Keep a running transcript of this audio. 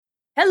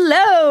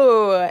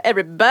Hello,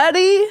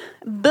 everybody.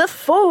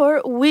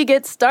 Before we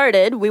get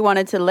started, we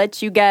wanted to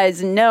let you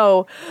guys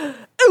know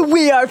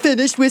we are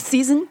finished with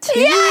season 2.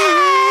 Yay!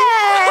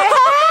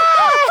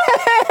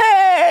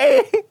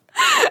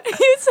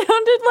 You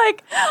sounded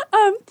like,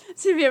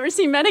 so have you ever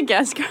seen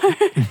Madagascar?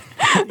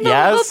 Yes.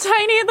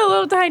 The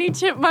little tiny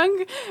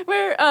chipmunk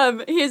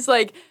where he's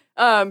like,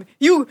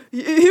 you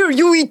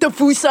eat the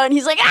fusa, and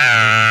he's like,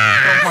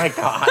 ah! Oh my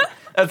God.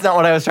 That's not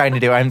what I was trying to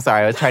do. I'm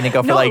sorry. I was trying to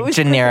go for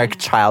generic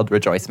child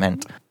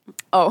rejoicement.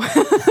 Oh.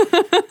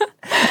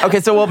 Okay,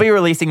 so we'll be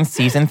releasing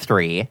season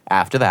 3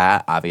 after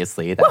that.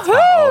 Obviously, that's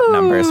how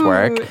numbers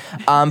work.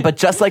 But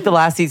just like the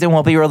last season,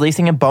 we'll be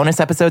releasing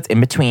bonus episodes in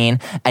between,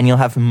 and you'll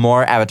have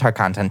more Avatar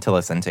content to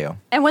listen to.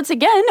 And once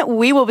again,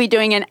 we will be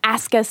doing an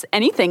Ask Us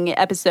Anything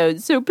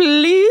episode. So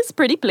please,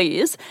 pretty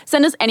please,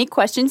 send us any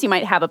questions you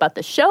might have about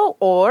the show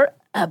or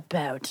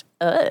about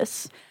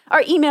us.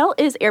 Our email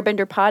is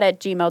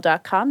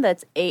airbenderpod@gmail.com.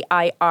 That's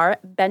AIR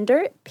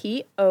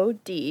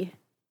BenderPod.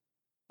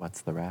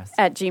 What's the rest?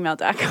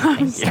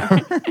 @gmail.com.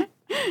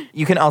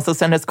 You can also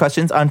send us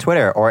questions on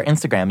Twitter or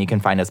Instagram. You can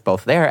find us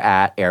both there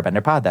at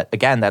AirbenderPod.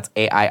 That's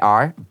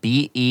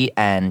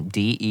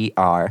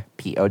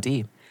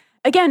AIRBENDERPOD.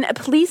 Again,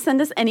 please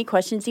send us any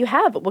questions you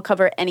have. We'll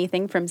cover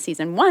anything from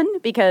season 1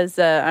 because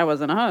I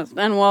wasn't a host.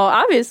 And we'll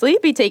obviously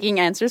be taking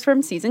answers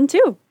from season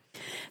 2.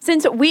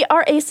 Since we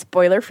are a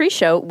spoiler-free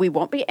show, we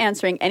won't be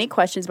answering any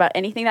questions about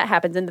anything that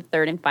happens in the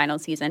 3rd and final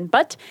season,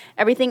 but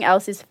everything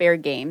else is fair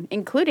game,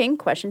 including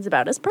questions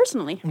about us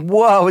personally.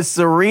 Whoa,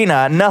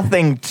 Serena,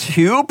 nothing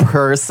too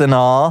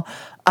personal.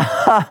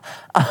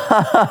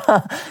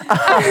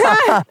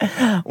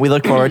 We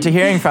look forward to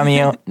hearing from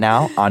you.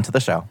 Now, on to the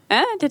show.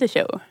 To the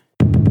show.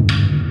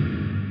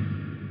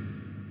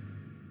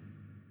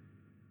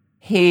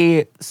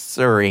 Hey,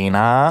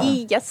 Serena.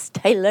 Yes,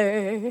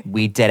 Tyler.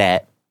 We did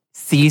it.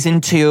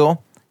 Season 2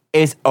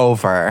 is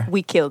over.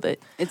 We killed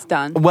it. It's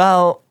done.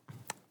 Well,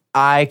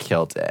 I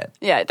killed it.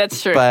 Yeah, that's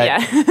true. But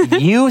yeah.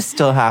 you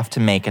still have to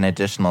make an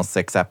additional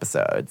 6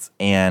 episodes,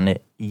 and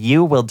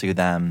you will do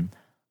them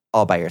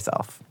all by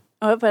yourself.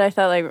 Oh, but I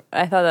thought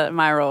that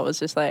my role was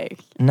just like,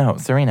 No,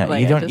 Serena,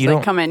 like you don't. just You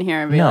don't come in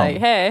here and be like,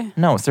 hey.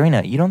 No,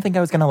 Serena, you don't think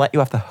I was going to let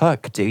you off the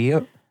hook, do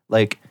you?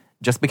 Like,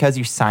 just because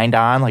you signed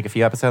on, like a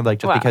few episodes, like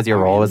just because your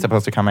role was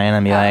supposed to come in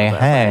and be like,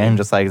 hey, and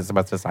just like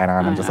supposed to sign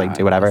on and just like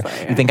do whatever.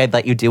 You think I'd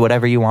let you do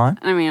whatever you want?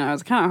 I mean, I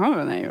was kind of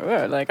hoping that you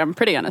would. Like, I'm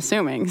pretty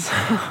unassuming. So.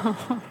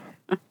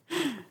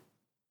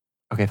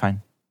 Okay,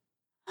 fine.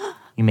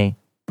 You may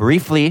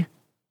briefly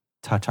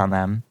touch on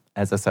them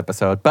as this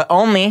episode, but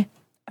only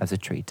as a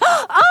treat.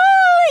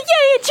 Oh,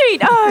 yay, a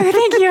treat. Oh,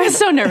 thank you. I was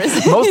so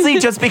nervous. Mostly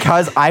just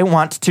because I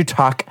want to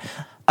talk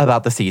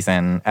about the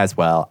season as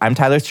well. I'm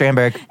Tyler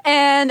Strandberg.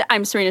 And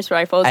I'm Serena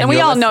Rifles. And we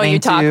all know you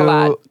talk a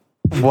lot.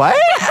 What?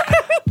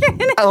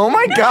 Oh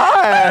my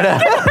God.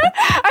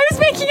 I was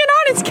making an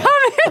honest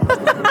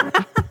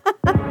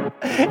comment.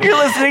 You're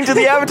listening to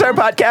the Avatar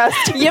podcast.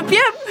 Yep.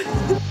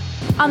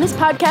 On this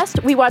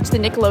podcast, we watch the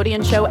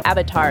Nickelodeon show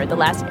Avatar: The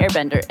Last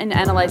Airbender and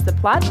analyze the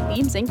plot,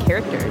 themes, and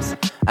characters.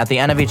 At the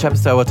end of each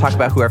episode, we'll talk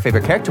about who our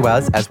favorite character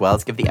was, as well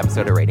as give the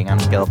episode a rating on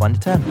a scale of 1 to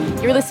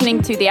 10. You're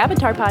listening to the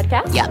Avatar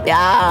podcast. Yep.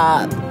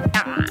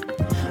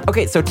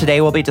 Okay, so today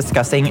we'll be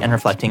discussing and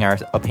reflecting our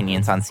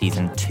opinions on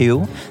season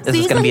 2. This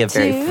is going to be a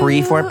very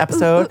free-form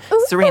episode.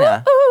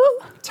 Serena,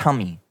 tell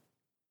me,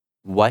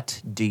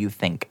 what do you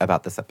think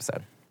about this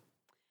episode?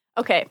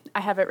 Okay,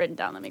 I have it written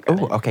down. Let me grab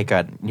it. Oh, okay,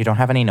 good. You don't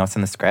have any notes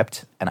in the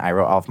script, and I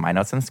wrote all of my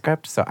notes in the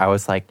script, so I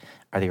was like,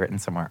 are they written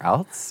somewhere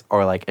else?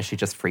 Or like, is she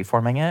just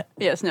free-forming it?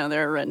 Yes, no,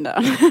 they're written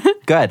down.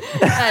 Good.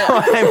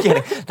 I'm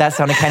kidding. That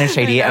sounded kind of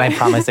shady, and I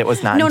promise it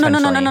was not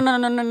intentionally.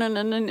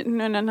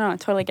 No, I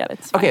totally get it.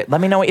 It's fine. Okay,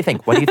 let me know what you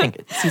think. What do you think?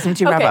 Season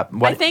 2 wrap up.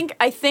 What? I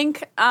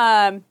think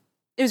it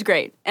was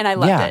great, and I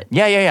loved it.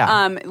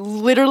 Yeah.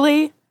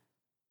 Literally,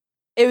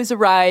 it was a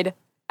ride.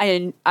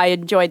 I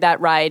enjoyed that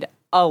ride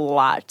a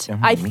lot.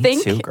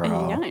 Me too,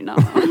 girl. Yeah, I know.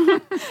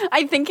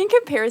 I think in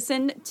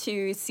comparison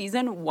to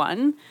season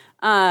 1,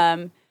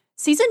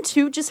 season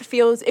 2 just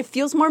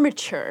feels more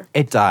mature.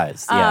 It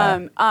does.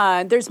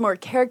 Yeah. There's more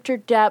character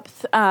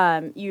depth.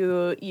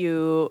 You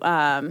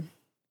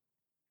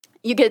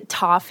get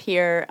Toph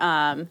here,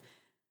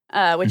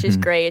 which is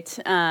great.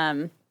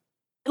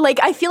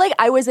 I feel like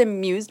I was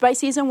amused by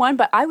season 1,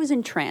 but I was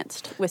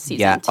entranced with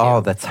season 2.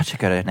 Oh, that's such a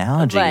good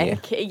analogy.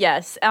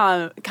 Yes.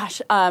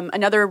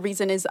 Another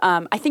reason is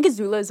I think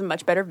Azula is a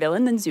much better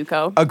villain than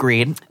Zuko.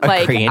 Agreed.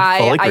 Fully agree.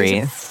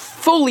 I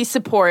fully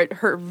support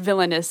her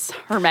villainous,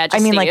 Her Majesty.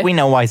 I mean, we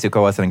know why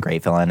Zuko wasn't a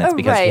great villain. It's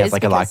because he has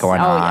a lot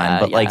going on.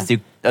 But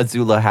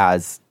Azula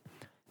has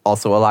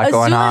also a lot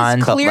going on,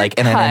 but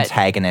in an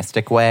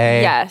antagonistic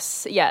way.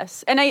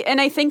 Yes. And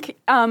I think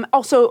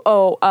also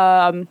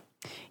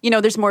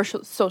there's more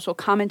social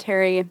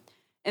commentary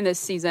in this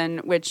season,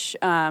 which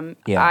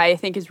I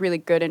think is really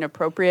good and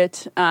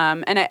appropriate.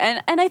 And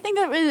I think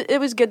that it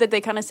was good that they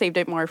kind of saved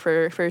it more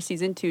for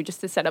season 2, just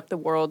to set up the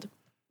world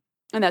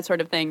and that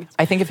sort of thing.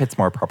 I think it fits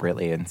more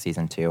appropriately in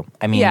season 2.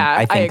 I mean,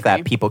 I think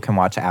that people can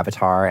watch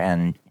Avatar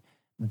and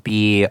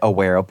be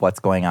aware of what's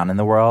going on in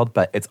the world,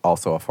 but it's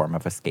also a form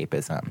of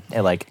escapism.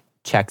 It like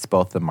checks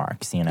both the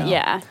marks, you know?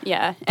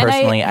 Yeah.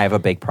 Personally, I have a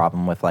big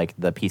problem with like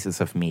the pieces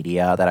of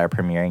media that are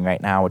premiering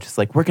right now, which is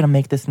like, we're going to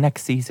make this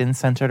next season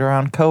centered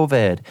around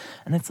COVID.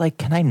 And it's like,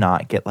 can I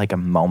not get like a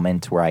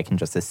moment where I can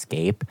just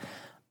escape?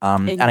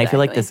 Exactly. And I feel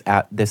like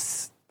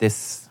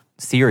this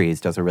series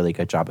does a really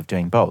good job of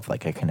doing both.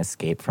 Like I can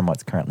escape from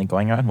what's currently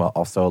going on while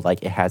also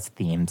like it has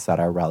themes that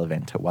are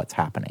relevant to what's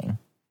happening.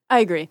 I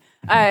agree.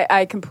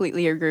 I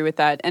completely agree with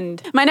that. And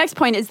my next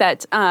point is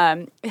that,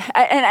 and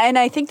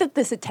I think that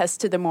this attests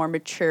to the more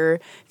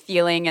mature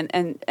feeling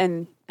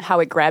and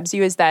how it grabs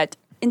you, is that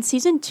in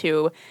season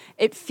 2,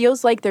 it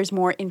feels like there's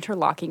more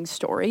interlocking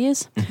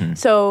stories.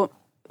 So,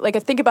 like, I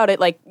think about it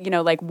like, you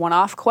know, like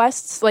one-off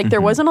quests. Like, there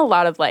wasn't a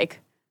lot of like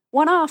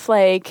one-off,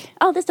 like,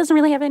 oh, this doesn't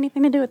really have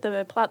anything to do with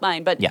the plot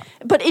line. But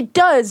it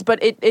does.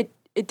 But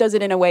it does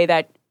it in a way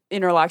that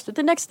interlocks with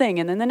the next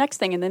thing and then the next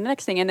thing and then the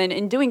next thing, and then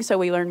in doing so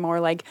we learn more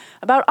like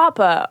about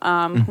Appa,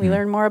 we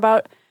learn more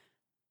about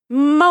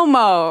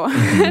Momo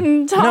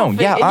and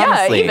Toffee.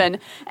 Honestly. Even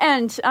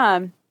and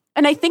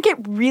I think it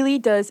really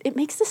does, it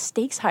makes the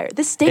stakes higher.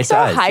 The stakes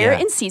are higher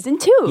in season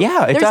 2.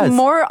 There's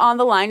more on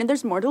the line and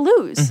there's more to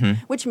lose,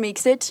 which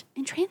makes it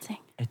entrancing.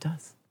 It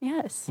does.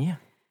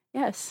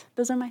 Yes,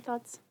 those are my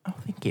thoughts. Oh,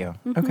 thank you.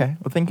 Okay,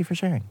 well, thank you for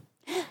sharing.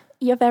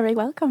 You're very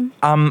welcome.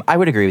 I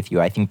would agree with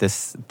you. I think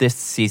this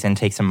season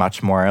takes a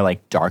much more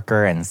like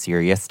darker and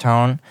serious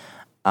tone.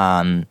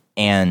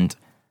 And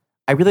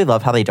I really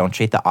love how they don't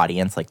treat the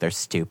audience like they're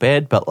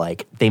stupid, but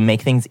like they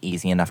make things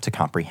easy enough to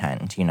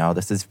comprehend. You know,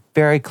 this is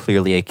very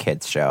clearly a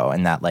kids show,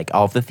 and that like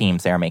all of the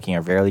themes they are making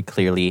are very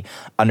clearly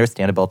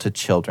understandable to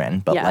children,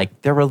 but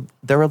like they're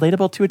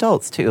relatable to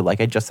adults too. Like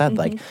I just said,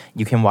 like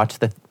you can watch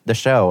the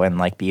show and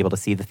like be able to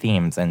see the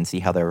themes and see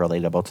how they're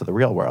relatable to the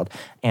real world.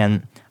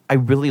 And I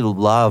really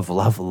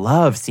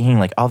love seeing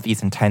like all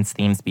these intense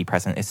themes be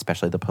present,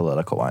 especially the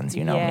political ones,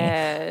 you know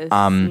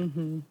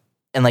me.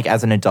 And like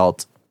as an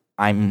adult,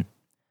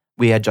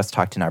 we had just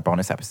talked in our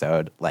bonus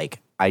episode, like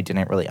I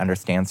didn't really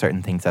understand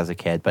certain things as a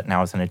kid, but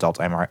now as an adult,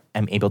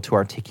 I'm able to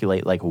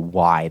articulate like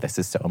why this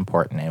is so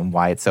important and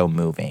why it's so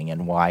moving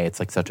and why it's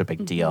like such a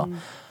big deal.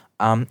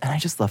 And I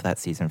just love that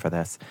season for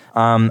this.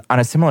 On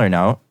a similar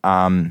note,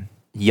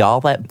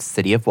 y'all let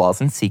City of Walls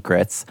and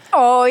Secrets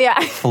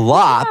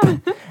flop.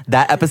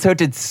 That episode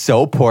did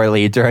so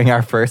poorly during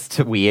our first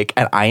week,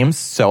 and I am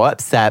so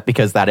upset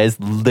because that is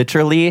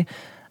literally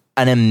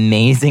an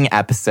amazing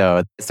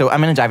episode. So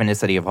I'm going to dive into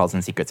City of Walls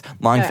and Secrets.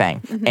 Long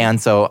Fang.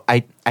 And so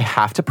I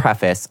have to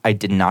preface, I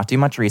did not do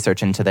much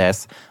research into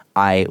this.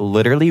 I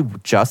literally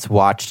just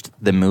watched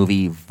the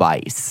movie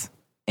Vice,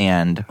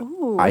 and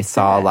I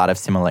saw a lot of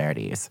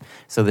similarities.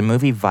 So the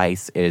movie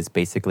Vice is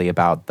basically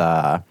about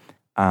the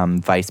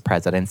vice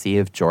presidency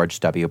of George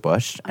W.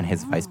 Bush, and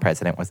his vice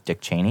president was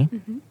Dick Cheney.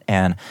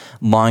 And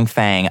Long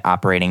Fang,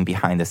 operating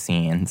behind the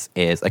scenes,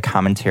 is a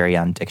commentary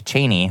on Dick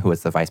Cheney, who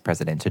was the vice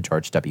president to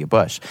George W.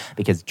 Bush,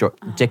 because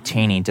Dick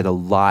Cheney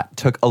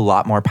took a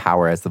lot more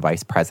power as the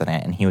vice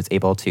president, and he was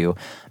able to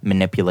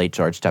manipulate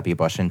George W.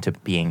 Bush into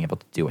being able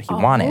to do what he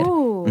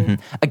wanted.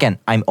 Again,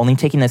 I'm only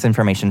taking this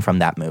information from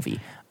that movie.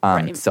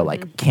 So,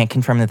 like, can't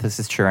confirm that this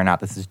is true or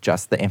not. This is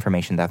just the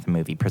information that the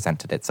movie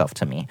presented itself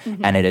to me.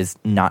 And it is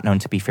not known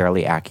to be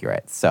fairly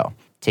accurate. So,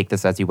 take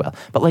this as you will.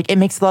 But, like, it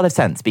makes a lot of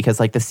sense because,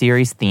 like, the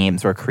series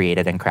themes were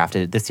created and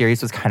crafted. The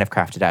series was kind of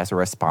crafted as a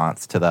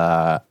response to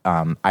the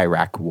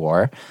Iraq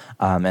War,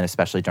 and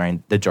especially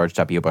during the George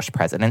W. Bush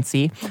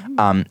presidency.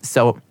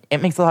 So,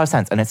 it makes a lot of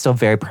sense, and it's still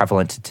very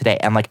prevalent today.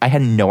 And, like, I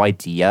had no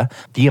idea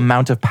the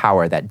amount of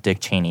power that Dick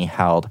Cheney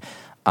held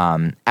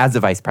as a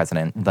vice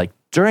president, like,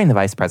 during the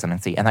vice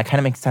presidency. And that kind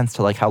of makes sense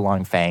to like how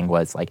Long Fang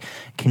was like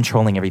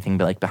controlling everything,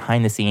 but like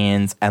behind the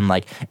scenes, and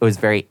like it was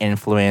very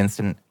influenced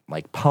in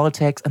like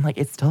politics, and like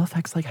it still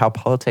affects like how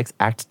politics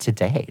act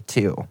today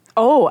too.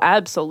 Oh,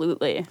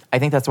 absolutely. I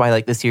think that's why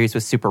like the series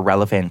was super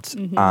relevant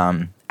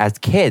as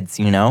kids,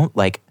 you know,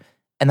 like,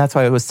 and that's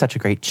why it was such a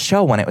great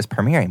show when it was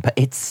premiering, but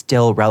it's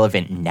still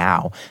relevant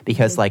now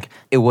because like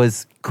it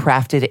was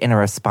crafted in a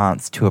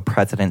response to a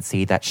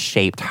presidency that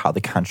shaped how the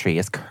country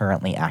is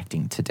currently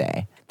acting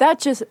today. That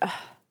just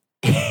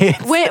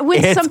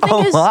when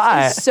something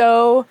is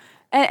so,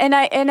 and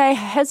I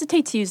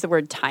hesitate to use the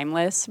word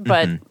timeless,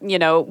 but you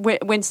know,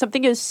 when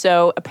something is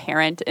so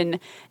apparent, and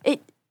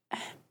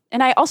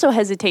I also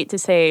hesitate to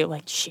say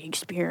like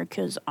Shakespeare,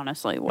 because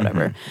honestly,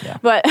 whatever.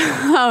 But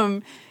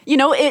you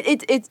know,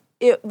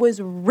 it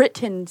was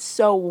written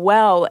so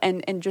well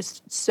and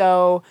just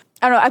so,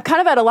 I don't know. I'm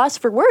kind of at a loss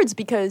for words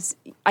because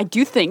I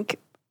do think,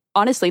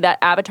 honestly, that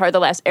Avatar: The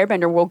Last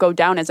Airbender will go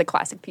down as a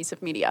classic piece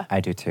of media.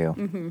 I do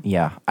too.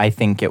 Yeah, I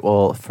think it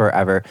will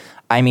forever.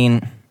 I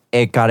mean,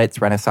 it got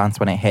its renaissance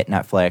when it hit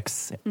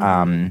Netflix,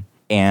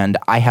 and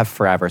I have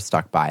forever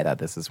stuck by that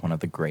this is one of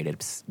the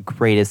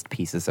greatest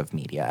pieces of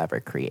media ever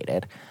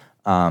created.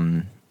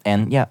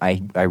 And yeah,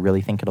 I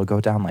really think it'll go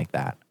down like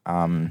that.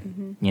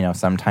 You know,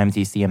 sometimes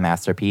you see a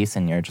masterpiece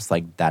and you're just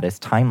like, that is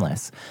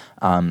timeless.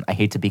 I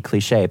hate to be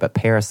cliche, but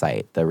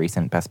Parasite, the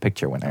recent Best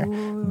Picture winner,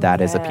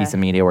 that is a piece of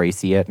media where you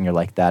see it and you're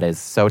like, that is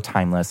so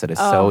timeless. It is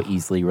so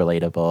easily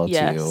relatable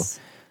to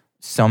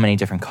so many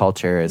different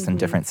cultures and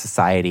different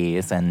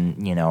societies.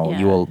 And, you know,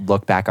 you will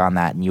look back on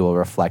that and you will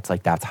reflect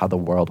like that's how the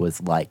world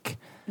was like.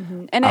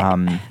 And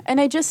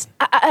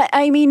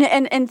I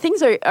mean,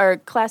 things are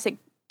classic,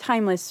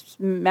 timeless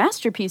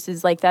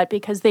masterpieces like that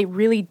because they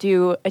really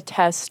do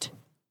attest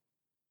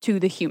to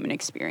the human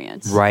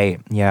experience.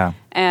 Right. Yeah.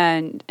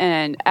 And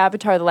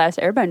Avatar: The Last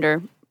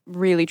Airbender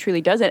really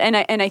truly does it. And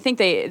I think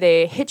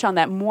they hitch on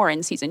that more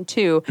in season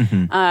 2,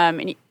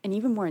 and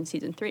even more in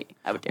season 3.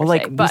 I would dare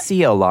say. We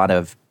see a lot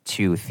of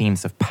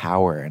themes of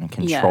power and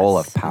control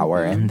of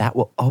power, and that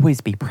will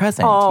always be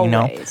present. Always. You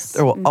know,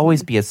 there will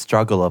always be a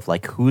struggle of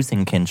like who's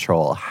in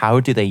control, how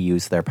do they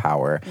use their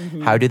power,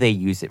 how do they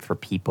use it for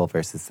people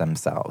versus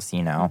themselves.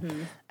 You know,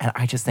 and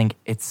I just think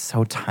it's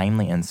so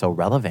timely and so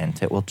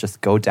relevant. It will just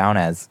go down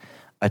as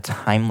a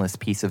timeless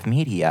piece of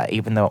media,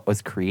 even though it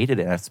was created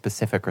in a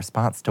specific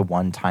response to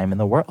one time in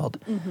the world.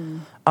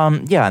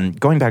 And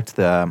going back to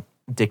the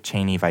Dick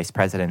Cheney vice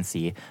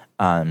presidency,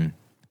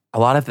 a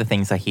lot of the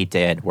things that he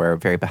did were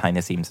very behind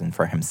the scenes and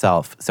for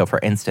himself. So, for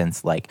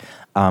instance, like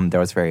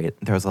there was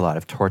a lot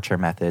of torture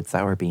methods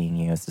that were being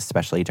used,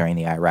 especially during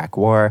the Iraq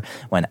War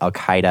when Al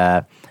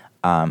Qaeda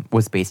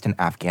was based in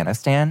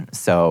Afghanistan.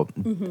 So,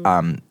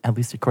 at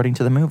least according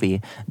to the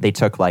movie, they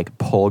took like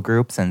poll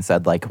groups and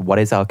said like, "What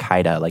is Al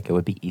Qaeda? Like, it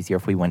would be easier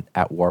if we went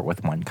at war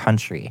with one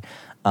country."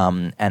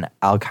 And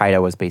Al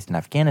Qaeda was based in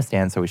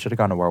Afghanistan, so we should have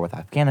gone to war with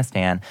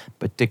Afghanistan.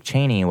 But Dick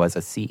Cheney was a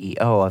CEO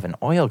of an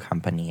oil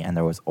company, and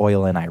there was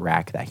oil in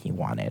Iraq that he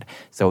wanted.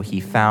 So he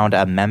found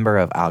a member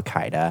of Al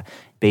Qaeda,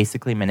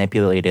 basically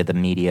manipulated the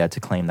media to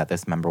claim that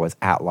this member was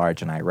at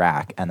large in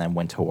Iraq, and then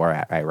went to war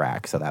at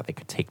Iraq so that they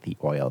could take the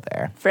oil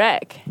there.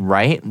 Frick.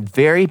 Right?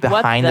 Very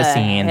behind the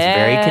scenes,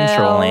 very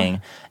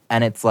controlling.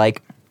 And it's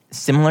like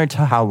similar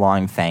to how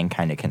Long Feng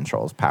kind of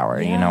controls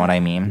power. You know what I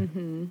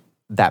mean?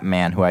 That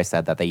man who I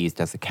said that they used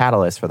as a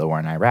catalyst for the war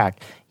in Iraq,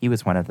 he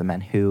was one of the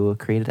men who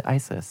created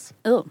ISIS.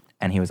 Oh.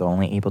 And he was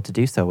only able to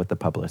do so with the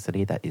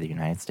publicity that the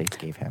United States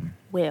gave him.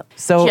 Well,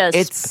 so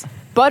just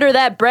butter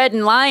that bread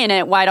and lie in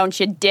it, why don't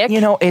you, Dick?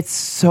 You know, it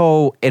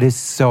is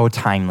so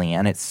timely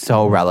and it's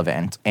so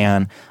relevant.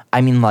 And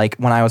I mean, like,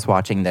 when I was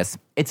watching this,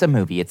 it's a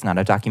movie, it's not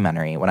a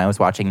documentary. When I was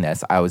watching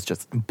this, I was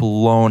just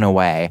blown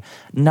away,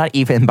 not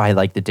even by,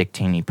 like, the Dick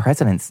Cheney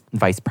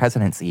vice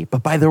presidency,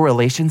 but by the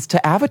relations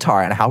to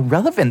Avatar and how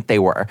relevant they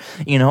were.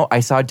 You know,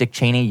 I saw Dick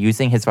Cheney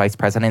using his vice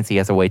presidency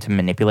as a way to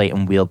manipulate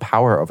and wield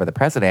power over the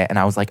president, and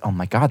I was like, oh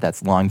my God,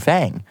 that's Long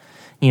Feng.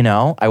 You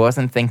know, I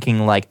wasn't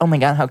thinking like, oh my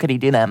God, how could he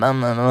do that? Blah,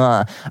 blah,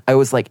 blah. I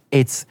was like,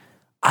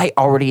 I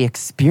already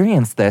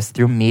experienced this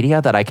through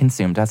media that I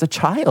consumed as a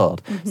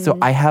child. So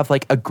I have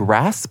like a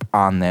grasp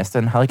on this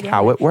and how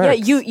it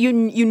works. Yeah,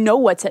 you know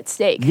what's at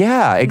stake.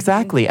 Yeah,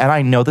 exactly. And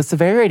I know the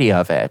severity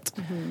of it.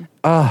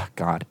 Oh,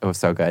 God, it was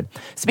so good.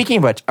 Speaking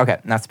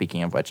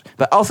of which,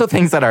 but also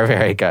things that are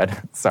very good.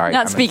 Sorry.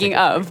 Not speaking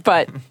of,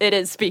 but it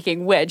is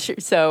speaking which.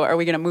 So are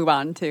we going to move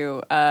on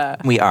to...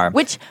 we are.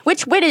 Which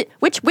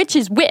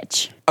is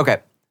which? Okay.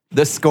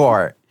 The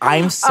score.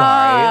 I'm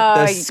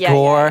sorry. The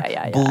score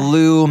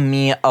blew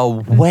me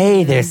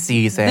away this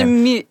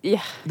season.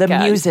 The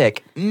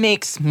music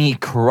makes me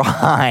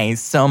cry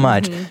so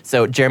much.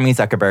 So Jeremy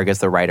Zuckerberg is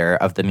the writer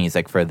of the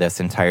music for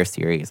this entire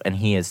series, and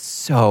he is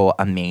so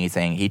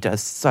amazing. He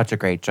does such a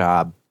great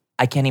job.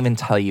 I can't even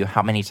tell you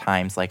how many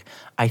times, like,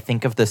 I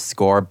think of the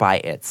score by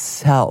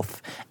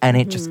itself, and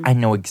it just, I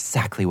know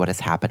exactly what is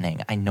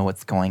happening. I know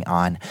what's going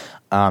on.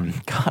 God,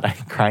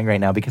 I'm crying right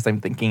now because I'm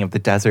thinking of the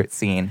desert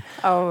scene.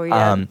 Oh,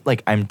 yeah.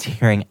 Like, I'm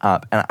tearing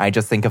up, and I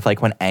just think of,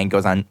 like, when Aang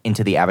goes on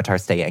into the Avatar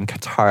state and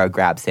Katara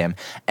grabs him,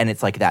 and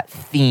it's, like, that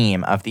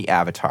theme of the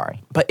Avatar.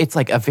 But it's,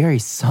 like, a very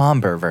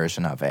somber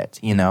version of it,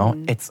 you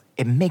know?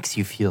 It makes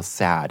you feel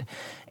sad,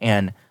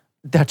 and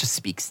that just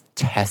speaks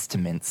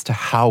testaments to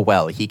how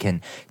well he can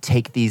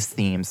take these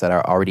themes that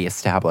are already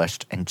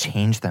established and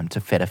change them to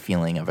fit a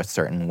feeling of a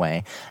certain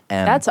way.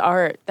 And that's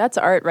art. That's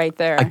art right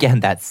there. Again,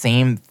 that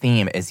same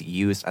theme is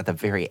used at the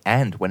very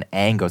end when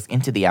Aang goes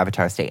into the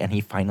Avatar state and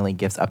he finally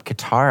gives up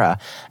Katara,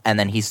 and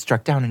then he's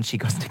struck down and she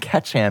goes to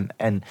catch him.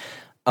 And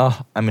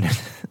I'm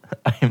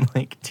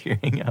like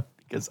tearing up,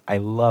 because I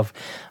love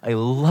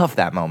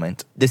that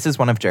moment. This is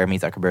one of Jeremy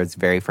Zuckerberg's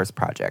very first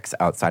projects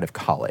outside of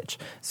college.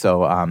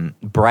 So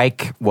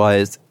Bryke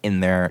was in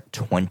their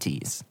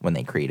 20s when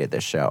they created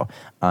this show.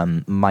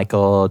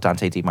 Michael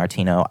Dante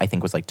DiMartino, I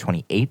think, was like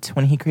 28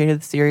 when he created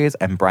the series,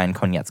 and Brian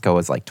Konietzko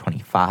was like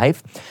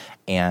 25.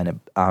 And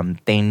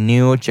they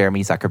knew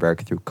Jeremy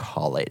Zuckerberg through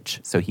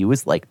college. So he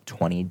was like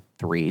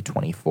 23,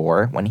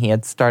 24 when he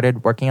had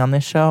started working on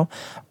this show.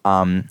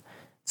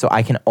 So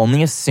I can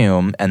only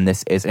assume, and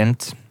this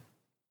isn't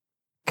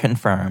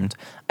confirmed,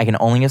 I can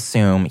only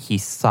assume he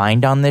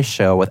signed on this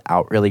show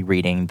without really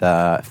reading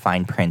the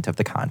fine print of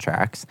the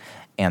contracts.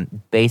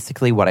 And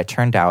basically what it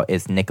turned out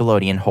is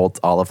Nickelodeon holds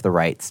all of the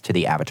rights to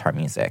the Avatar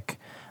music.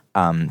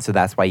 So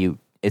that's why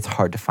it's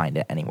hard to find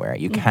it anywhere.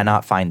 You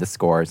cannot find the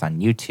scores on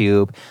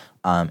YouTube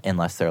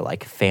unless they're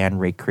like fan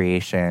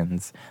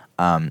recreations.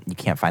 You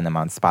can't find them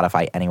on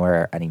Spotify,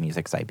 anywhere, any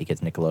music site,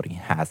 because Nickelodeon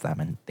has them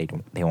and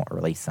they won't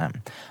release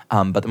them.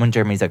 But when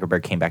Jeremy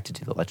Zuckerberg came back to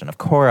do The Legend of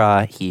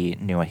Korra, he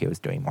knew what he was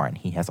doing more, and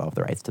he has all of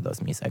the rights to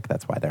those music.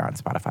 That's why they're on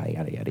Spotify,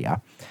 yada, yada,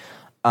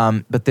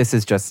 yada. But this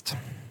is just,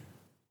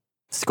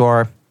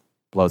 score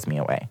blows me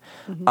away.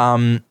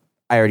 I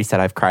already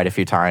said I've cried a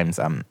few times.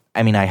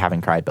 I mean, I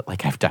haven't cried, but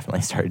like I've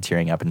definitely started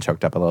tearing up and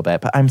choked up a little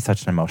bit. But I'm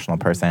such an emotional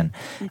person.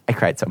 I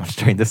cried so much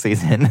during the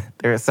season.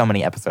 There are so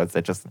many episodes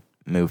that just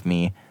move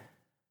me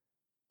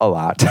a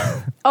lot.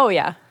 Oh,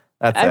 yeah.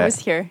 I was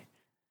here.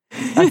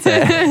 That's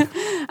it.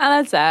 And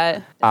that's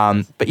that.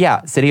 But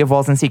yeah, City of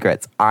Walls and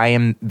Secrets. I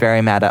am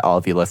very mad at all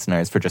of you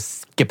listeners for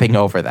just skipping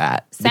over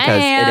that.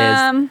 Because it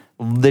is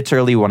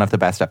literally one of the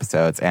best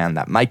episodes. And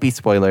that might be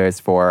spoilers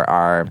for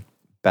our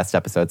best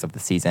episodes of the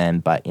season.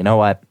 But you know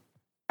what?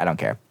 I don't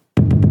care.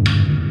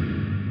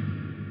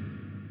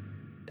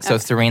 So,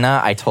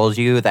 Serena, I told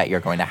you that you're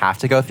going to have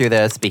to go through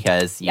this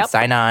because you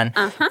signed on.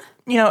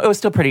 You know, it was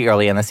still pretty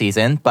early in the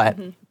season, but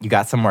you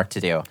got some work to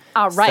do.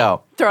 All right.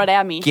 So, throw it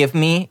at me. Give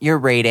me your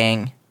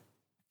rating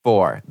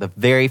for the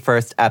very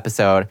first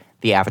episode,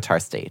 The Avatar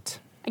State.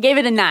 I gave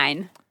it a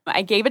 9.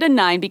 I gave it a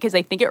 9 because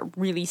I think it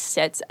really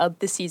sets up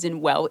the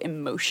season well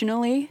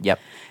emotionally. Yep.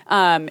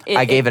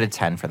 I gave it a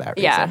 10 for that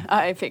reason. Yeah,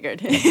 I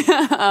figured.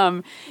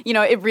 You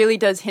know, it really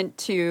does hint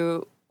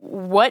to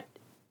what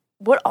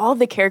all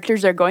the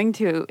characters are going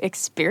to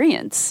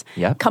experience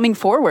coming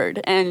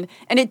forward. And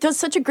it does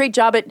such a great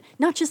job at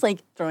not just like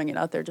throwing it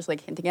out there, just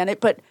like hinting at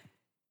it, but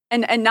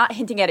and not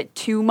hinting at it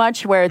too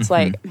much where it's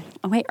like,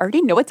 oh wait, I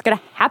already know what's going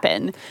to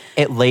happen.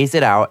 It lays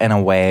it out in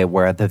a way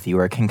where the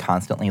viewer can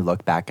constantly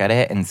look back at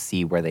it and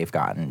see where they've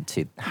gotten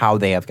to, how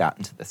they have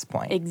gotten to this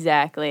point.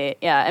 Exactly.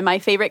 Yeah. And my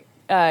favorite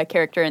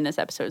character in this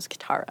episode is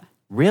Katara.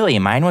 Really?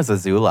 Mine was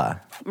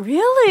Azula.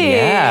 Really?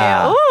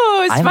 Yeah.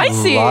 Ooh,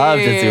 spicy. I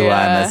loved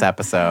Azula in this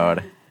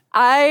episode.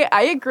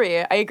 I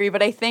agree.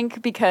 But I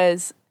think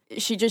because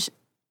she just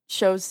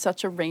shows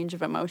such a range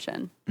of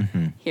emotion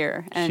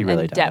here. And, she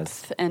really and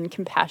depth and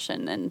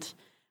compassion and...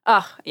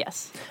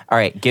 yes. All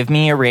right, give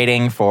me a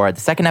rating for the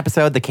second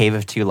episode, The Cave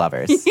of Two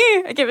Lovers.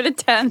 I give it a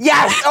 10.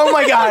 Yes! Oh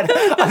my God!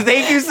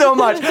 Thank you so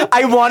much.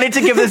 I wanted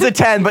to give this a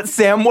 10, but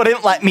Sam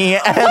wouldn't let me.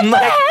 And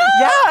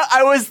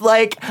I was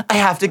like, I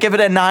have to give it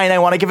a 9. I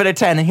want to give it a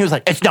 10. And he was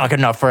like, it's not good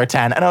enough for a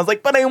 10. And I was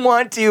like, but I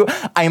want to.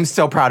 I am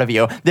so proud of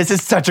you. This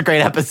is such a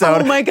great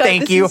episode. Oh my God.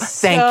 Thank you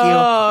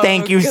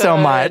so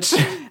much.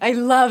 I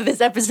love this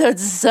episode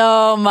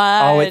so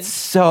much. Oh, it's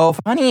so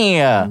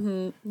funny.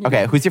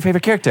 Okay, who's your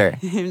favorite character?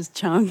 It was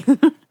Chung.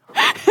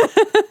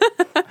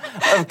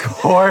 Of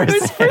course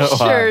it was for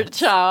sure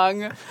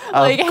Chung.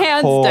 Like,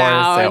 hands down.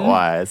 Of course it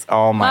was.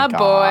 Oh my God. My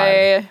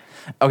boy.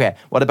 Okay,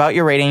 what about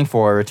your rating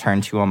for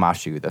Return to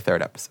Omashu, the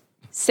third episode?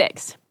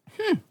 6.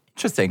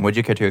 Interesting. Would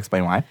you care to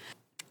explain why?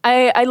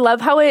 I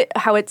love how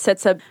it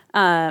sets up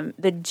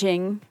the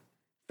Jing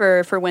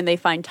for when they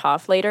find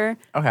Toph later.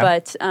 Okay.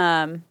 But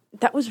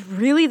that was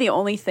really the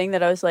only thing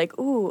that I was like,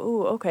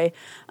 ooh, okay.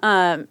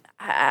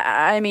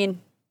 I mean,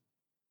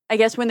 I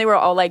guess when they were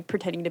all like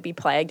pretending to be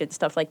plagued and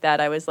stuff like that,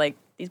 I was like,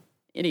 these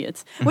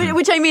idiots.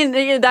 Which I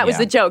mean, that was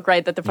the joke,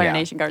 right? That the Fire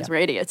Nation guards were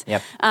idiots.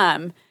 Yep.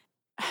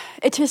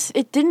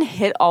 It didn't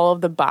hit all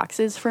of the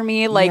boxes for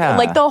me.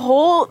 Like the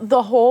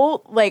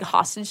whole like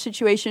hostage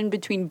situation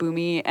between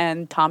Boomy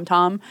and Tom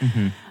Tom.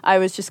 I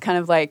was just kind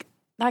of like,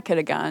 that could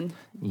have gone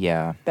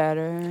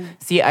better.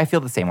 See, I feel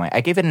the same way. I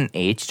gave it an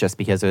H just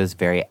because it was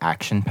very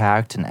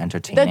action-packed and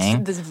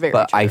entertaining. That's very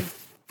but true. I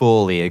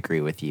fully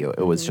agree with you.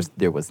 It was just,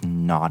 there was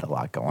not a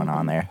lot going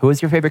on there. Who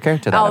was your favorite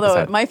character that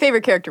episode? My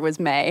favorite character was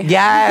May.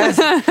 Yes!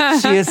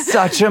 She is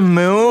such a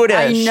mood.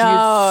 I know. She's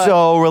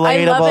so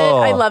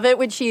relatable. I love it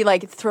when she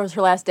like throws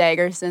her last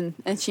daggers and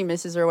she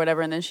misses or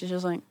whatever, and then she's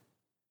just like,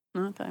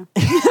 okay.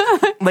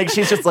 Like,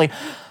 she's just like,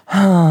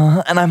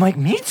 and I'm like,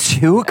 me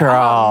too,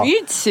 girl. Oh,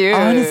 me too.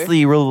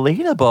 Honestly,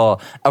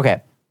 relatable.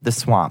 Okay, The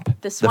Swamp.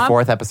 The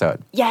fourth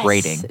episode. Yes.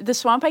 Rating. The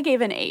Swamp I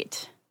gave an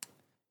 8.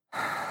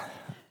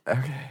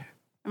 Okay.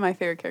 My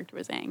favorite character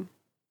was Aang.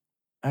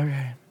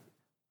 Okay.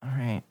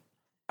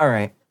 All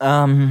right.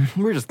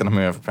 We're just gonna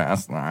move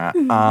past that.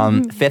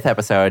 Fifth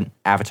episode,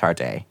 Avatar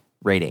Day.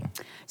 Rating.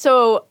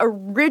 So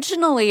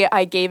originally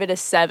I gave it a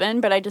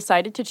 7, but I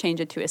decided to change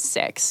it to a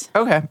 6.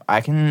 Okay,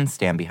 I can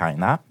stand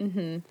behind that.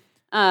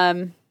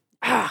 God,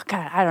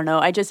 I don't know.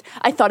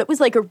 I thought it was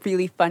like a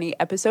really funny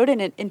episode,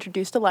 and it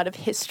introduced a lot of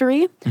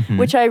history,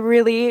 which I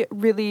really,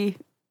 really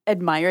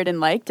admired and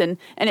liked, and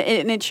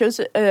it shows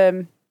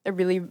a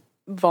really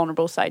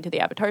vulnerable side to the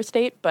Avatar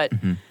state. But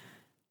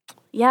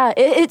yeah,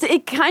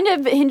 it kind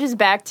of hinges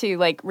back to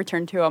like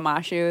Return to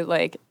Omashu,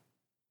 like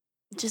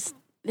just.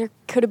 There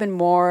could have been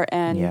more,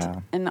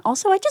 and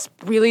also I just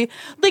really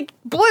like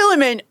boil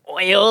him in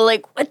oil.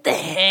 Like, what the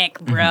heck,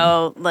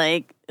 bro?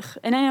 Like,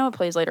 and I know it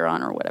plays later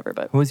on or whatever,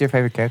 but who was your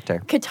favorite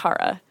character?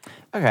 Katara.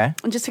 Okay,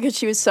 and just because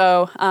she was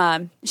so,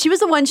 she was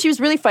the one. She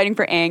was really fighting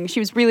for Aang. She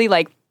was really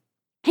like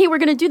hey, we're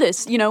gonna do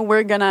this. You know,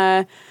 we're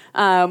gonna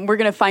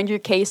find your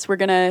case. We're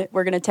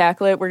gonna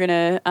tackle it. We're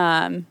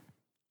gonna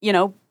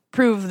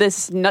prove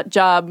this nut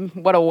job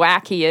what a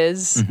whack he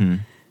is. Mm-hmm.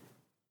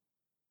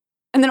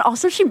 And then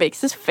also she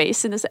makes this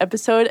face in this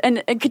episode, and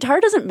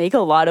Katara doesn't make a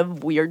lot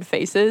of weird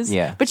faces.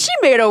 Yeah. But she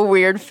made a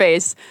weird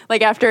face,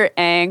 like after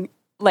Aang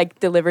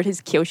delivered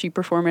his Kyoshi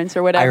performance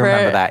or whatever. I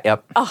remember that.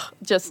 Yep. Oh,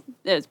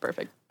 it's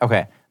perfect.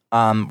 Okay.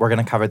 We're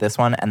gonna cover this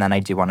one, and then I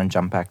do want to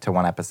jump back to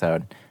one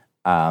episode.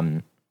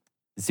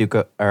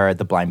 Zuko or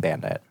the Blind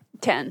Bandit.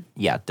 10.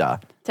 Yeah, duh.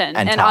 10.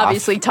 And And Toph.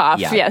 obviously Toph,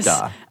 Yeah, yes.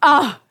 duh.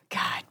 Oh,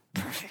 God.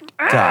 Perfect.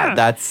 Duh.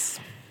 That's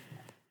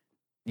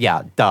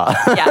yeah, duh.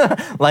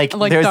 Yeah. like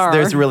duh.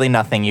 there's really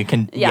nothing you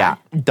can Yeah.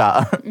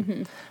 duh.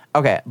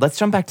 Okay, let's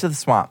jump back to the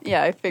swamp.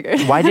 Yeah, I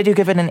figured. Why did you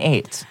give it an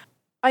 8?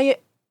 I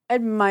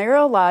admire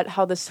a lot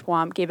how the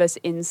swamp gave us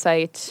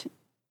insight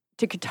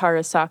to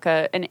Katara,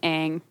 Sokka, and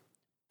Aang.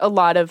 A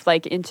lot of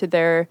into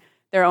their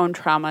own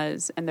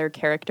traumas and their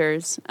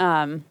characters.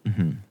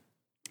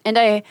 And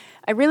I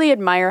really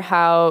admire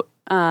how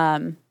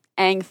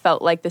Aang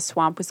felt like the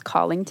swamp was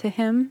calling to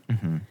him.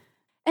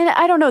 And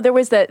I don't know, there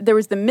was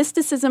the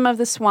mysticism of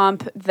the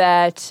swamp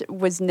that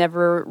was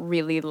never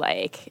really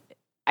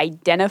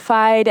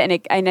identified,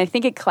 and I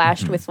think it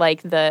clashed with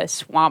the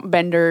swamp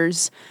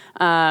benders,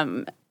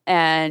 and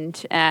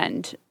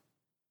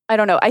I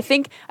don't know. I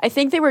think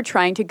they were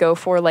trying to go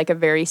for a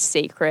very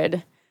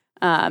sacred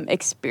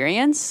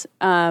experience,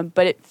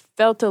 but it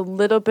felt a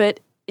little bit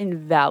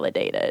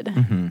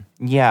invalidated.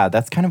 Yeah,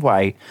 that's kind of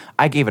why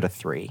I gave it a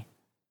 3,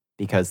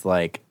 because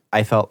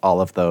I felt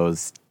all of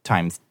those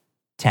times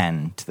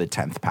 10 to the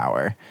 10th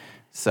power.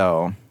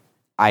 So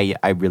I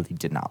really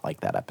did not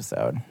like that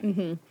episode.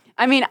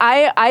 I mean,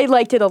 I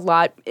liked it a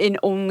lot in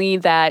only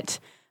that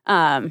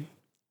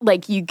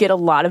you get a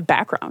lot of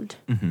background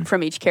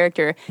from each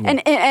character.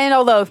 And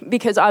although,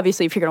 because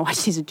obviously if you're going to watch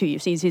season 2,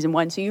 you've seen season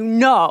 1, so you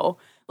know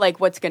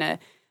what's going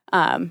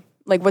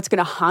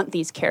to haunt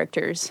these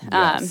characters.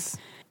 Yes.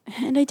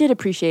 And I did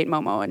appreciate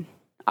Momo and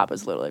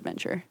Appa's little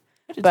adventure.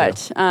 But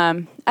too.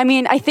 I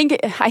mean, I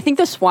think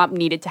the swamp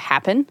needed to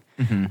happen,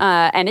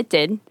 and it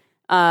did.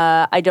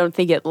 I don't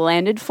think it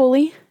landed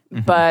fully,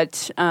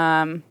 but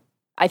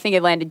I think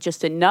it landed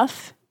just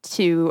enough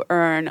to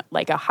earn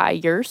a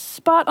higher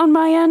spot on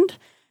my end,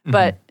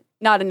 but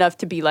not enough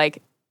to be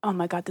oh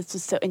my God, this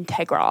is so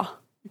integral.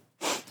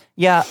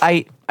 Yeah,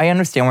 I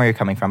understand where you're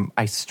coming from.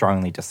 I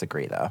strongly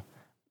disagree, though.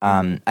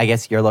 I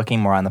guess you're looking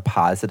more on the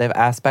positive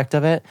aspect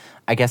of it.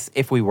 I guess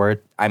if we were,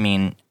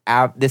 the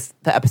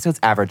episode's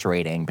average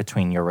rating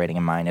between your rating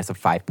and mine is a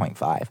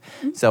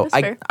 5.5. So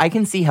I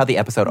can see how the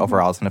episode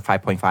overall is in a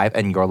 5.5,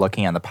 and you're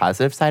looking on the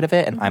positive side of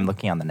it, and I'm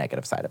looking on the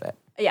negative side of it.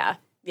 Yeah.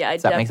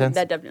 Does that make sense?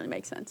 That definitely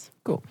makes sense.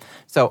 Cool.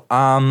 So,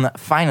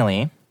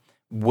 finally,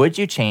 would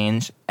you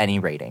change any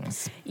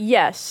ratings?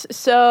 Yes.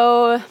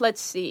 So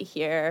let's see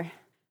here.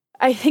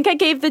 I think I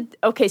gave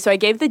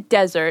the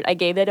desert, I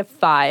gave it a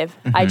 5.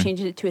 I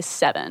changed it to a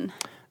 7.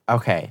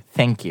 Okay,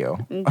 thank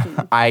you.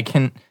 I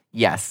can,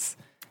 yes.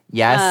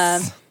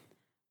 The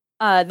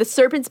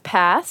Serpent's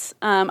Pass,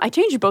 I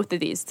changed both of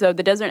these, so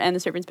the desert and the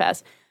Serpent's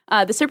Pass.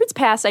 The Serpent's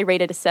Pass, I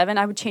rated a 7.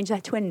 I would change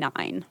that to a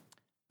 9.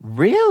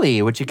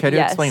 Really? Would you care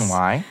to explain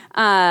why?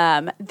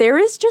 There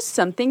is just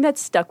something that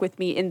stuck with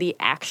me in the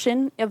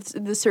action of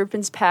the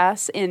Serpent's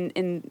Pass,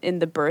 in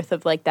the birth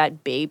of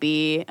that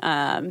baby.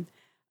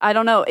 I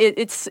don't know.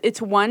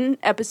 It's one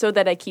episode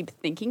that I keep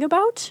thinking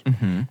about,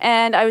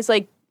 and I was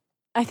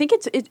I think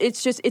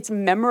it's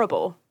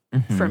memorable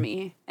for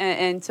me,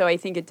 and so I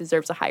think it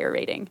deserves a higher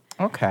rating.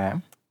 Okay.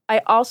 I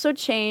also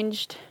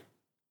changed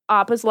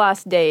Appa's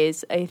Last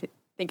Days. I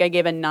think I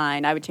gave a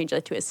 9. I would change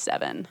that to a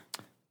 7.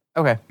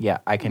 Okay. Yeah,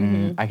 I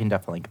can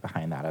definitely get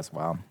behind that as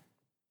well.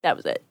 That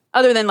was it.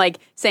 Other than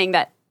saying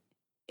that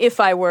if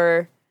I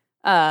were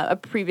a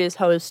previous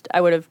host,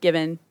 I would have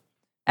given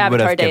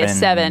Avatar Day a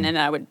 7, and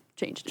I would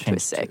change it to a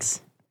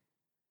 6.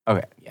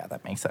 Okay, yeah,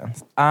 that makes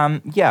sense.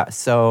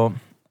 So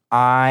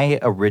I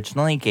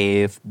originally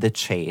gave The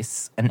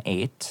Chase an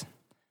 8,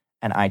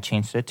 and I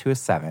changed it to a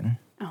 7.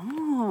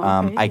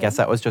 Oh, I guess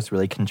that was just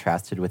really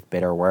contrasted with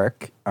Bitter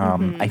Work.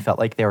 I felt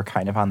like they were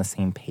kind of on the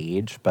same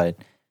page, but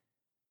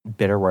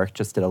Bitter Work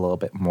just did a little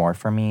bit more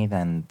for me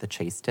than The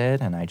Chase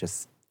did, and I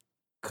just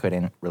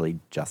couldn't really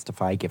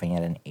justify giving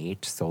it an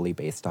 8 solely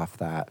based off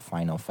that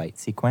final fight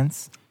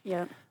sequence.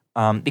 Yeah.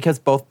 Because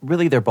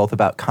they're both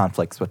about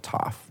conflicts with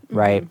Toph,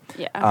 right?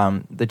 Yeah.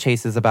 The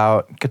Chase is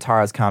about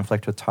Katara's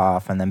conflict with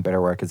Toph, and then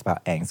Bitter Work is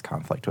about Aang's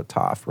conflict with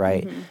Toph,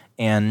 right?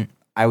 And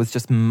I was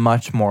just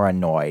much more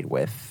annoyed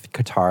with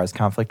Katara's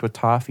conflict with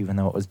Toph, even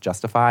though it was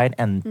justified,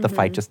 and the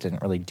fight just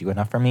didn't really do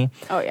enough for me.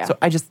 Oh yeah. So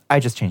I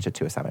just changed it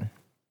to a 7.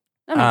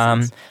 That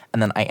makes sense.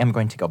 And then I am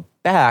going to go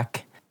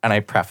back, and I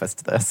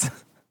prefaced this.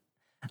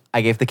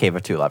 I gave The Cave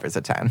of Two Lovers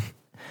a 10.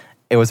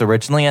 It was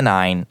originally a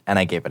 9, and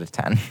I gave it a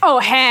 10. Oh,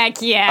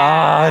 heck yeah.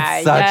 Oh,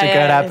 it's such a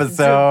good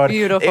episode. It's a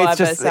beautiful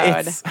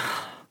episode.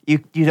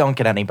 You don't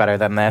get any better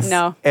than this.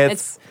 No.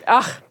 It's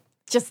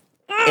just...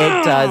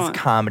 It does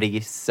comedy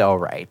so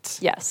right.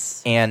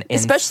 Yes. And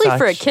especially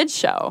for a kid's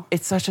show.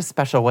 It's such a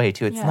special way,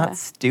 too. It's not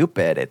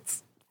stupid.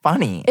 It's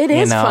funny. It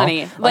is know?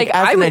 funny. Like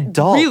as I an would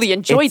adult, really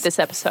enjoyed it's this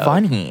episode.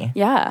 Funny.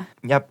 Yeah.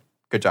 Yep.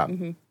 Good job.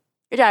 Mm-hmm.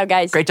 Good job,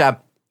 guys. Great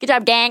job. Good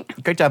job, gang.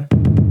 Great job.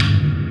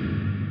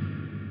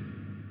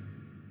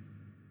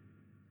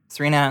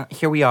 Serena,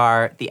 here we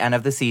are at the end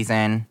of the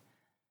season,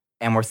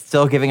 and we're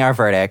still giving our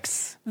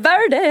verdicts.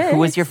 Verdict. Who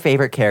was your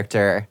favorite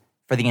character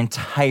for the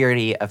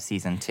entirety of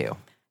season 2?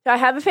 So I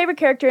have a favorite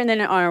character and then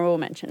an honorable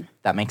mention.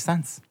 That makes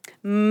sense.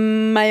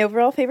 My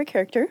overall favorite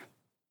character.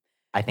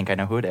 I think I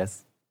know who it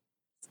is.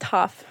 It's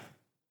Toph.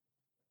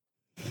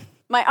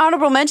 My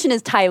honorable mention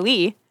is Ty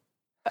Lee.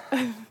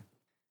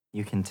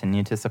 You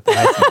continue to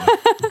surprise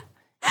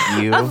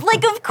me.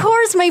 Of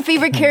course, my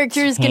favorite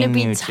character is going to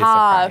be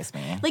Toph.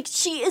 Like,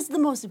 she is the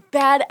most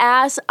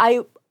badass.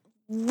 I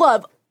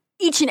love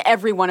each and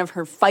every one of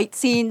her fight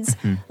scenes.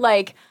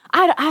 Like,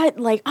 I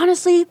like,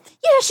 honestly,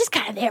 yeah, she's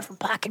kind of there for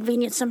plot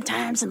convenience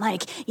sometimes. And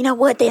like, you know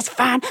what? That's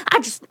fine. I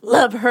just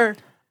love her.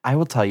 I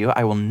will tell you,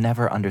 I will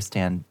never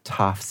understand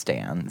Toph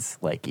stans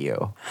like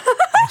you.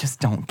 I just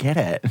don't get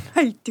it.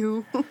 I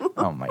do.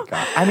 Oh my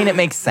God. I mean, it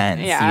makes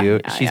sense.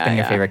 She's been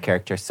your favorite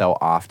character so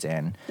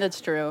often.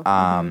 That's true.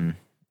 1,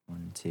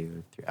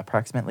 2, 3,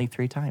 approximately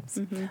 3 times.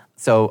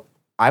 So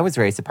I was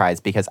very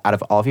surprised because out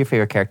of all of your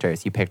favorite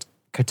characters, you picked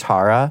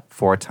Katara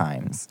 4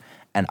 times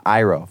and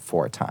Iroh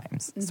 4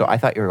 times. So I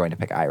thought you were going to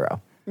pick Iroh.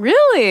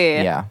 Really?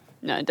 Yeah.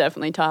 No,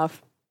 definitely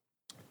Toph.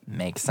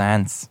 Makes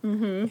sense.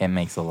 It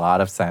makes a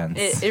lot of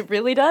sense. It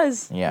really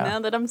does. Yeah. Now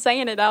that I'm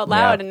saying it out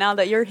loud and now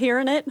that you're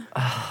hearing it.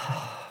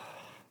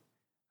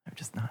 I'm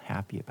just not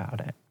happy about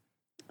it.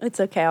 It's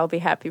okay. I'll be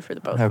happy for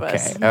the both of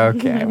us.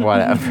 Okay,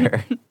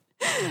 whatever.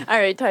 All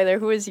right, Tyler,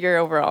 who is your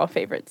overall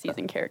favorite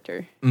season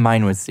character?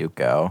 Mine was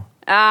Zuko.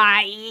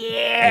 Ah,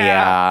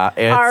 yeah.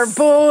 Yeah. Our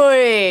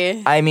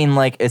boy. I mean,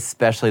 like,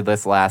 especially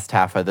this last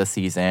half of the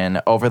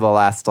season, over the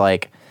last,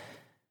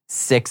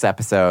 6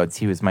 episodes,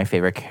 he was my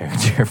favorite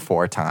character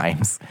 4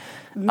 times.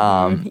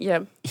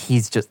 Yep.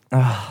 He's just,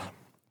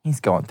 he's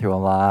going through a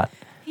lot.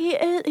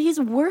 He's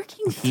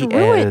working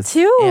through it,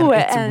 too. And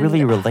it's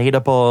really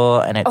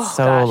relatable, and it's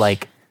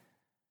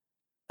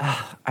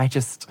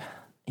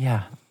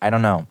I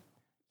don't know.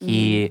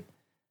 He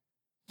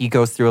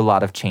goes through a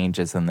lot of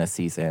changes in this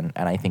season,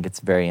 and I think it's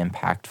very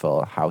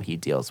impactful how he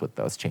deals with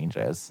those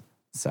changes.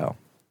 So,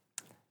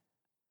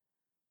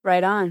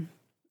 right on.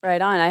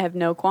 I have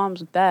no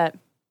qualms with that.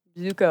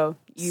 Zuko,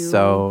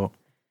 So,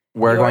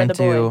 we're going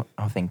to...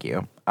 Oh, thank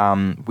you.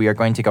 We are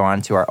going to go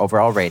on to our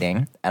overall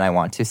rating, and I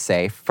want to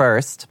say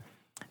first,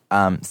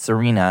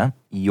 Serena,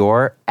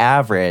 your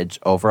average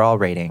overall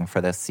rating for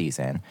this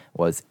season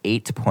was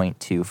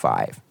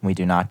 8.25. We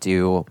do not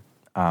do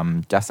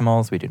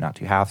decimals, we do not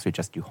do halves, we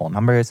just do whole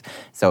numbers.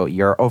 So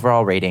your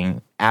overall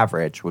rating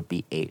average would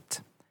be 8.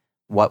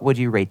 What would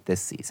you rate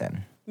this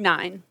season?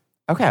 9.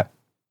 Okay.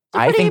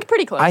 I think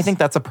pretty close. I think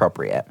that's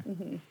appropriate.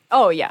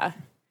 Oh yeah.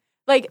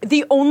 Like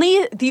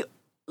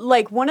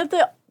one of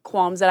the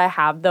qualms that I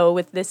have though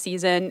with this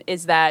season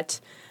is that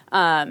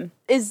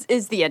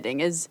is the ending.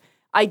 Is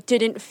I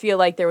didn't feel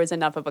like there was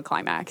enough of a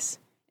climax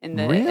in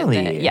the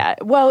Really? Yeah.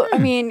 Well, I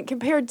mean,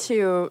 compared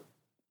to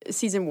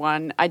season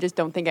 1, I just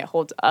don't think it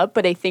holds up,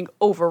 but I think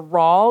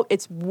overall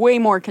it's way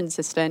more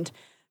consistent,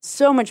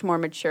 so much more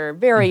mature,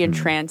 very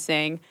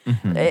entrancing,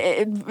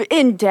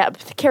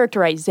 in-depth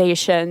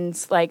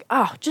characterizations,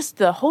 just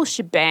the whole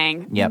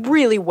shebang. Yep.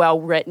 Really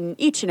well written,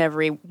 each and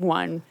every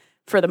one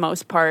for the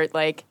most part.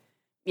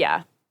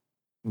 Yeah.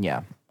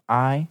 Yeah,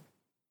 I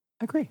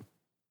agree.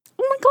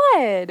 Oh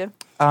my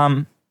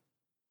God.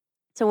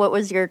 So what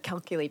was your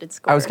calculated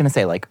score? I was going to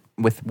say,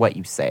 with what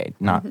you say,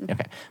 not...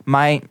 Okay.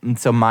 My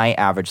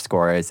average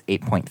score is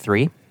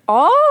 8.3.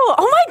 Oh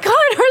my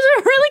God, ours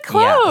are really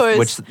close. Yeah,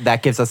 which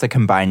that gives us a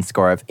combined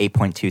score of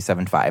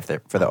 8.275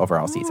 for the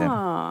overall season.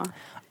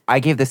 I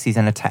gave this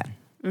season a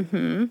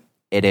 10.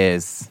 It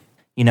is...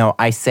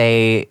 I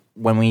say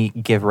when we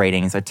give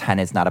ratings, a 10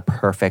 is not a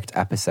perfect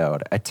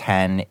episode. A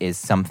 10 is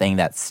something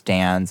that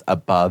stands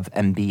above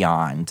and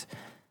beyond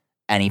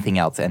anything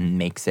else and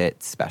makes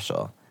it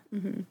special.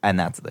 And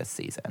that's this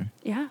season.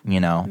 Yeah.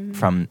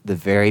 From the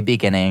very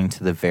beginning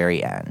to the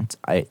very end.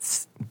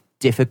 It's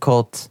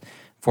difficult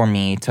for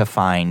me to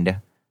find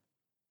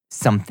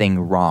something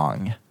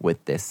wrong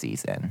with this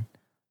season.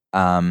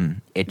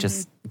 It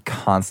just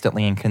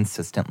constantly and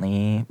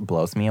consistently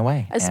blows me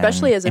away.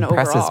 Especially as an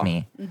impresses overall.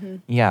 me.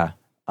 Yeah.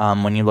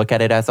 When you look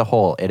at it as a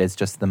whole, it is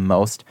just the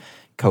most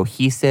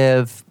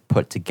cohesive,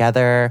 put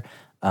together,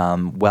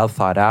 well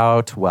thought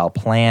out, well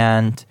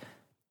planned.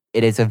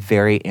 It is a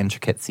very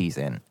intricate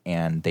season,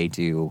 and they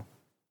do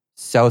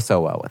so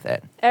well with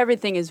it.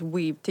 Everything is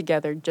weaved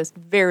together just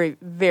very,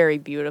 very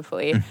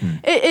beautifully.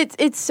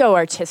 It's so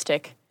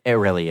artistic. It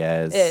really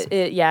is. It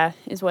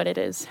is what it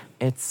is.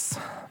 It's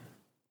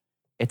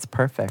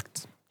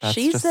perfect. That's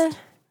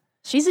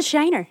She's a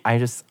shiner.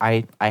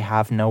 I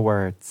have no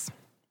words.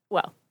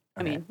 Well,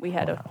 I mean, we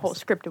had a whole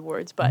script of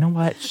words, but you know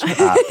what?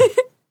 Shut up.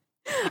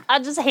 I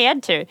just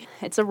had to.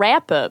 It's a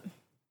wrap up.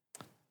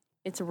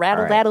 It's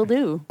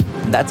rattle-daddle-do.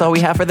 That's all we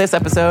have for this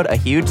episode. A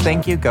huge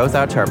thank you goes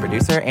out to our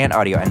producer and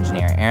audio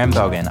engineer, Aaron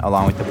Bogan,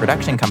 along with the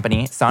production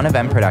company, Son of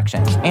M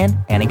Productions, and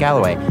Annie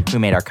Galloway, who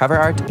made our cover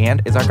art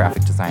and is our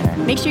graphic designer.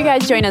 Make sure you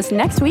guys join us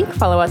next week.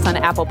 Follow us on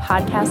Apple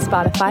Podcasts,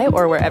 Spotify,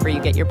 or wherever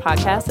you get your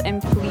podcasts.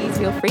 And please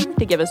feel free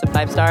to give us a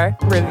 5-star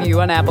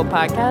review on Apple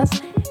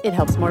Podcasts. It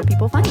helps more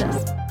people find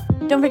us.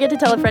 Don't forget to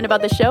tell a friend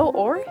about the show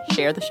or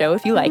share the show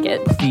if you like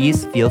it.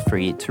 Please feel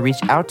free to reach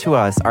out to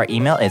us. Our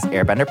email is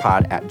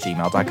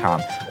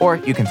airbenderpod@gmail.com. Or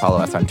you can follow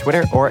us on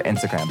Twitter or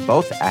Instagram,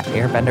 both at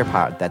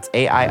airbenderpod. That's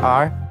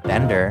AIR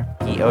Bender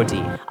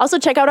POD. Also,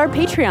 check out our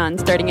Patreon.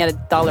 Starting at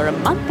 $1 a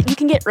month, you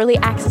can get early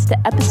access to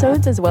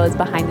episodes as well as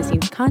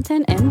behind-the-scenes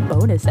content and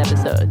bonus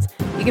episodes.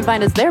 You can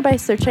find us there by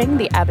searching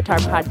the Avatar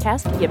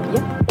Podcast, Yip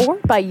Yip, or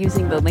by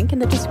using the link in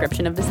the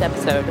description of this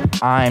episode.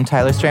 I'm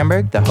Tyler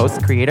Strandberg, the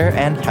host, creator,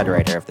 and head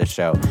writer of this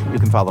show. You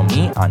can follow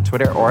me on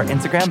Twitter or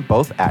Instagram,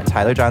 both at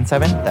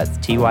TylerJohn7. That's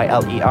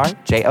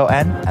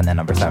TYLERJON and then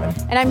number 7.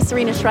 And I'm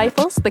Serena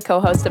Schreifels, the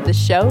co-host of the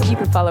show. You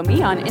can follow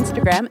me on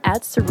Instagram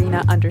at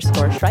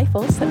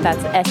Serena_Schreifels.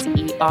 That's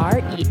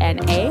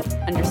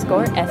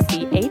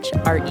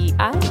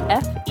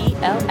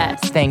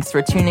SERENA_SCHREIFELS. Thanks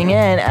for tuning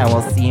in, and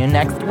we'll see you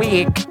next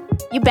week.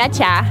 You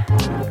betcha.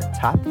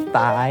 Top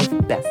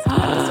 5 best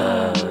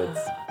episodes.